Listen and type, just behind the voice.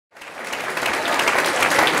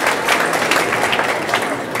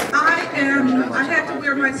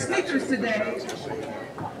wear my sneakers today.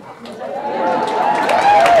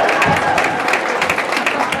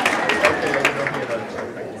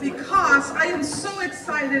 Because I am so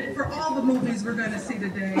excited for all the movies we're going to see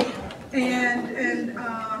today. And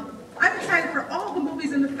I'm excited for all the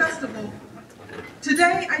movies in the festival.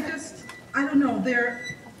 Today, I don't know,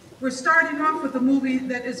 we're starting off with a movie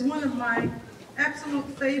that is one of my absolute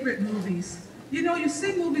favorite movies. You know, you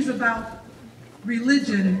see movies about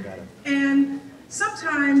religion, and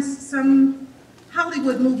sometimes some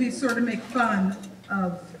Hollywood movies sort of make fun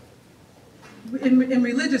of, in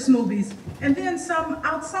religious movies, and then some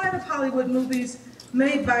outside of Hollywood movies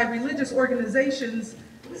made by religious organizations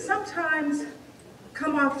sometimes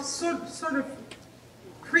come off sort of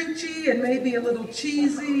preachy and maybe a little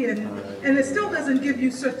cheesy, and it still doesn't give you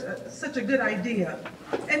such a good idea.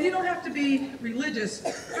 And you don't have to be religious.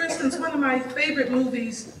 For instance, one of my favorite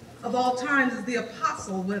movies of all time is The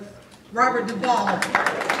Apostle with Robert Duvall.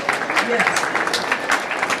 Yes.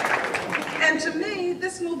 And to me,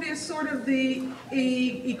 this movie is sort of the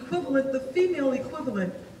equivalent, the female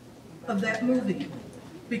equivalent of that movie.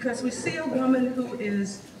 Because we see a woman who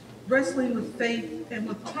is wrestling with faith and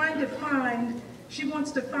with trying to find, she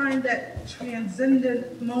wants to find that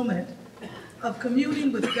transcendent moment of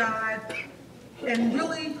communing with God and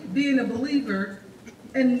really being a believer,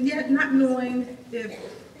 and yet not knowing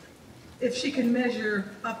if she can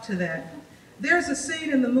measure up to that. There's a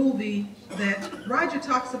scene in the movie that Roger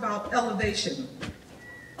talks about elevation.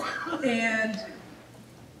 And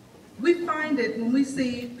we find it when we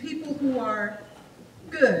see people who are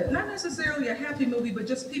good, not necessarily a happy movie, but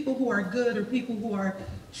just people who are good, or people who are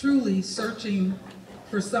truly searching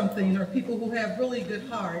for something, or people who have really good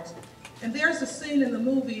hearts. And there's a scene in the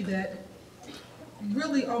movie that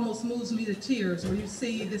really almost moves me to tears, where you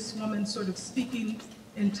see this woman sort of speaking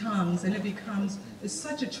in tongues, and it's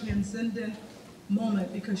such a transcendent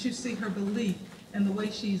moment because you see her belief and the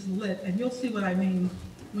way she's lit, and you'll see what I mean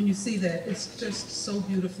when you see that. It's just so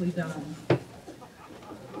beautifully done.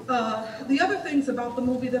 The other things about the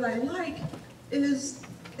movie that I like is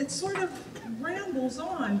it sort of rambles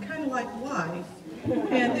on, kind of like life,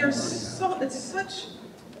 and there's so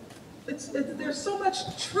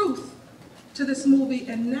much truth to this movie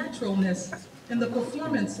and naturalness in the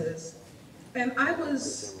performances. And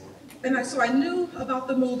so I knew about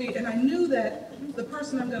the movie, and I knew that the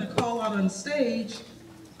person I'm going to call out on stage,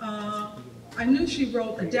 I knew she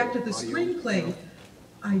adapted the screenplay.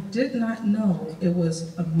 I did not know it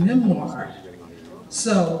was a memoir.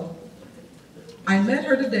 So I met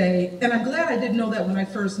her today, and I'm glad I didn't know that when I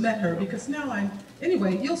first met her, because now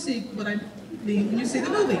anyway, you'll see what I mean when you see the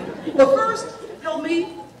movie. But first, help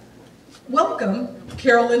me welcome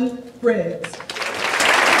Carolyn Briggs.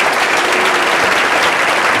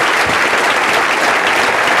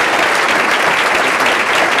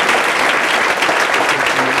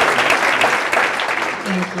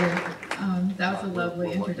 Thank you. That was a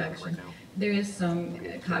lovely introduction. There is some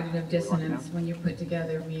cognitive dissonance when you put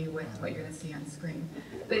together me with what you're going to see on screen.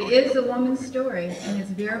 But it is a woman's story, and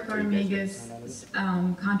it's Vera Farmiga's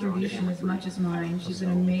contribution as much as mine. She's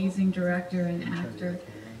an amazing director and actor,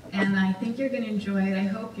 and I think you're going to enjoy it. I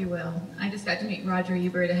hope you will. I just got to meet Roger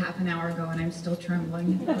Ebert a half an hour ago, and I'm still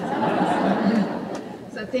trembling.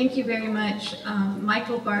 So thank you very much.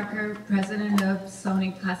 Michael Barker, president of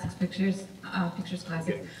Sony Classics Pictures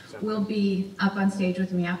Classics, will be up on stage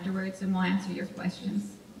with me afterwards, and we'll answer your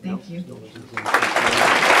questions. Thank you.